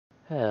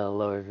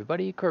Hello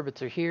everybody,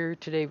 Corbetzer here.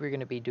 Today we're going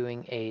to be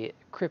doing a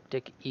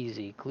cryptic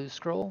easy clue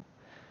scroll.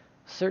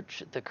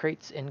 Search the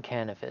crates in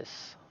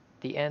Canifis.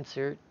 The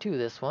answer to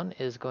this one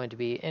is going to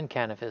be in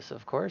Canifis,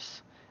 of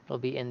course. It'll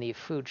be in the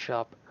food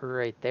shop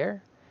right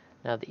there.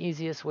 Now the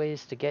easiest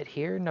ways to get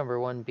here, number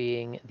one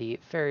being the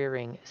fairy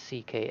ring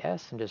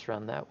CKS, and just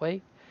run that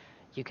way.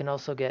 You can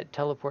also get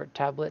teleport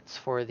tablets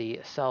for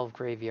the Salve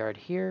graveyard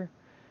here,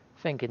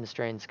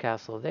 Finkenstrain's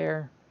castle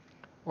there,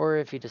 or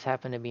if you just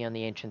happen to be on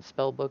the ancient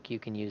spellbook, you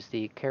can use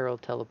the Carol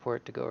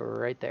teleport to go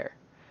right there.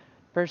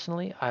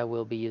 Personally, I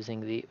will be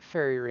using the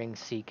Fairy Ring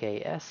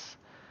CKS,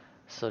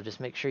 so just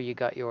make sure you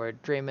got your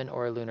Draymond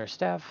or Lunar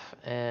Staff,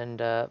 and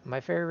my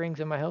Fairy Ring's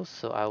in my house,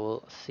 so I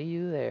will see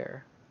you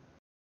there.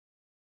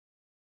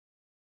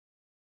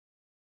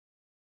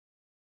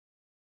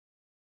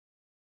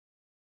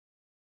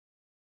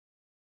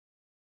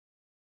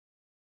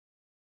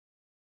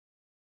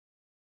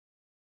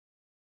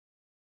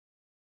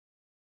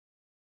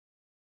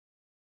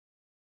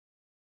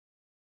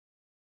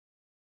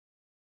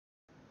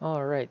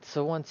 Alright,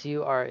 so once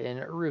you are in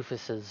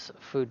Rufus's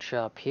food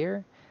shop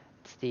here,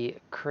 it's the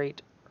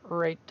crate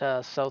right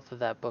south of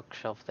that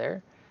bookshelf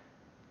there.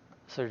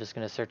 So we're just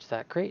going to search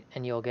that crate,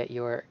 and you'll get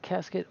your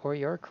casket or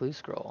your clue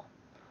scroll.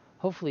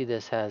 Hopefully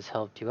this has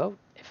helped you out.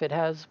 If it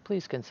has,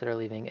 please consider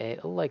leaving a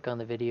like on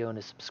the video and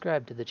a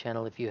subscribe to the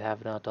channel if you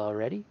have not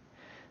already.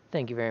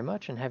 Thank you very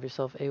much and have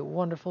yourself a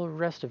wonderful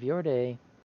rest of your day.